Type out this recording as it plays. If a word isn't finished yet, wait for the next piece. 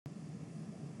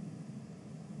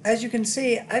as you can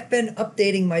see, I've been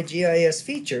updating my GIS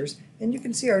features, and you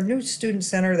can see our new student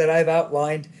center that I've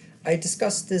outlined. I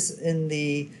discussed this in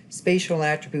the spatial and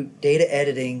attribute data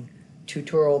editing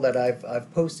tutorial that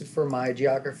I've posted for my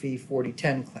Geography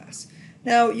 4010 class.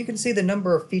 Now you can see the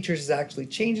number of features has actually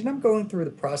changed, and I'm going through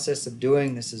the process of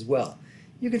doing this as well.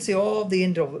 You can see all the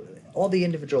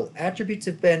individual attributes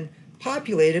have been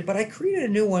populated, but I created a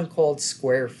new one called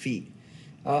square feet.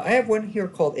 I have one here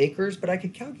called acres, but I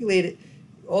could calculate it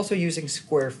also using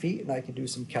square feet, and I can do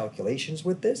some calculations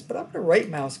with this. But I'm going to right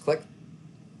mouse click,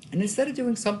 and instead of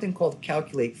doing something called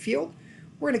calculate field,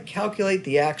 we're going to calculate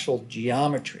the actual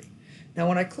geometry. Now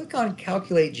when I click on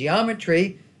calculate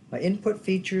geometry, my input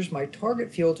features, my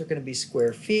target fields are going to be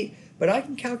square feet, but I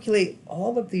can calculate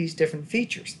all of these different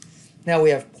features. Now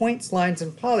we have points, lines,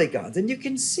 and polygons, and you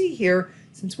can see here,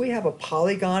 since we have a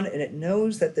polygon and it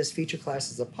knows that this feature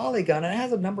class is a polygon, and it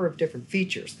has a number of different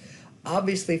features.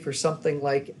 Obviously for something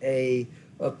like a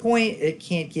point, it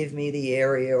can't give me the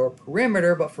area or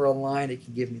perimeter, but for a line it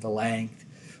can give me the length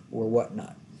or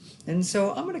whatnot. And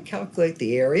so I'm going to calculate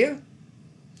the area,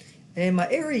 and my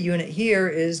area unit here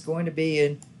is going to be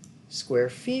in square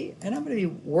feet, and I'm going to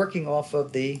be working off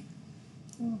of the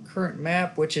current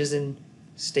map, which is in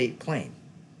state plane.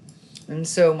 And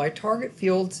so my target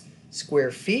field's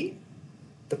square feet,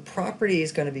 the property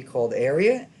is going to be called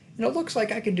area, and it looks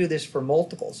like I can do this for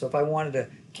multiple. So if I wanted to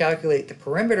calculate the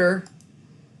perimeter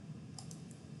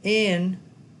in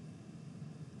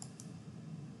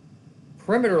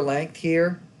perimeter length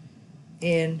here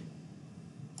in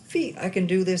feet, I can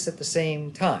do this at the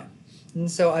same time. And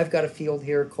so I've got a field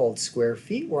here called square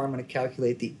feet where I'm going to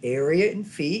calculate the area in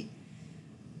feet.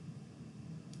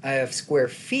 I have square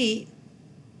feet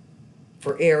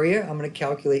for area. I'm going to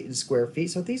calculate in square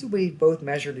feet. So these will be both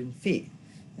measured in feet.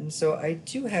 And so I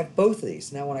do have both of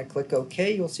these. Now when I click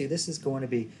OK, you'll see this is going to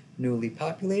be newly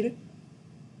populated.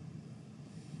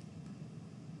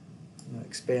 I'm going to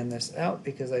expand this out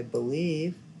because I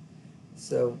believe,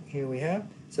 so here we have,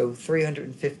 so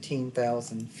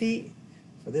 315,000 feet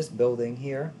for this building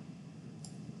here,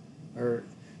 or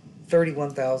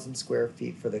 31,000 square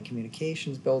feet for the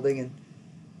communications building.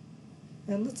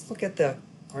 And let's look at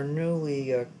our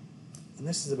newly, and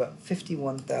this is about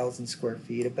 51,000 square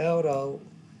feet, about a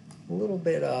little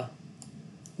bit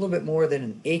more than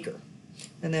an acre.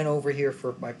 And then over here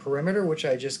for my perimeter, which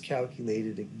I just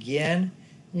calculated again,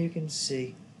 you can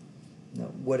see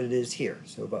what it is here.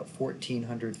 So about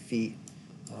 1,400 feet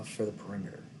for the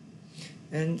perimeter.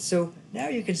 And so now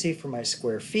you can see for my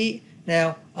square feet.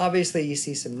 Now, obviously you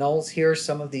see some nulls here.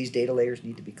 Some of these data layers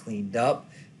need to be cleaned up.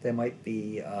 There might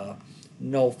be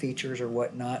null features or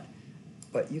whatnot.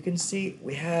 But you can see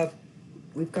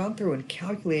we've gone through and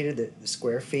calculated the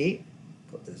square feet.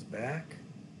 Put this back.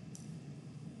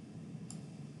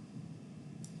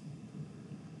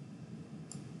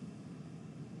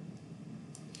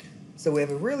 So we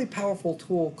have a really powerful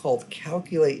tool called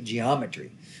calculate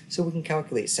geometry. So we can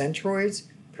calculate centroids,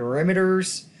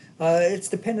 perimeters. It's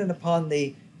dependent upon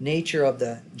the nature of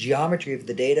the geometry of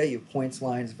the data, your points,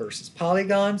 lines versus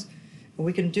polygons. And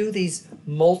we can do these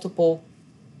multiple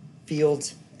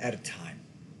fields at a time.